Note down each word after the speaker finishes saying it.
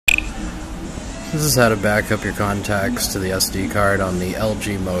This is how to back up your contacts to the SD card on the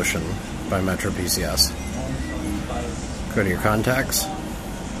LG Motion by Metro PCS. Go to your contacts,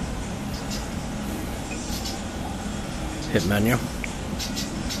 hit menu,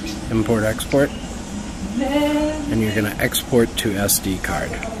 import export, and you're going to export to SD card.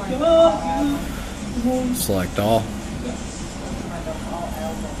 Select all.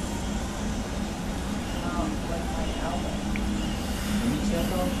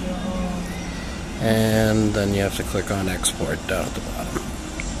 And then you have to click on export down at the bottom.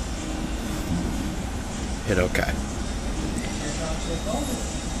 Hit OK.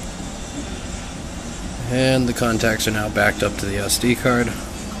 And the contacts are now backed up to the SD card.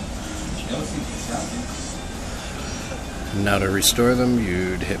 And now to restore them,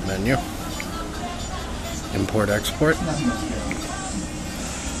 you'd hit menu, import export,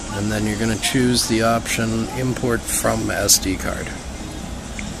 and then you're going to choose the option import from SD card.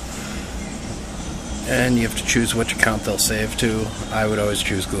 And you have to choose which account they'll save to. I would always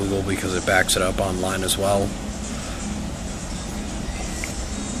choose Google because it backs it up online as well.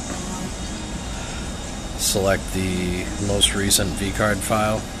 Select the most recent vCard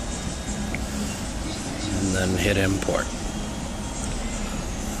file and then hit import.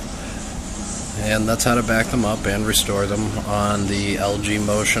 And that's how to back them up and restore them on the LG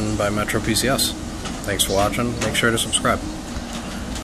Motion by Metro PCS. Thanks for watching. Make sure to subscribe.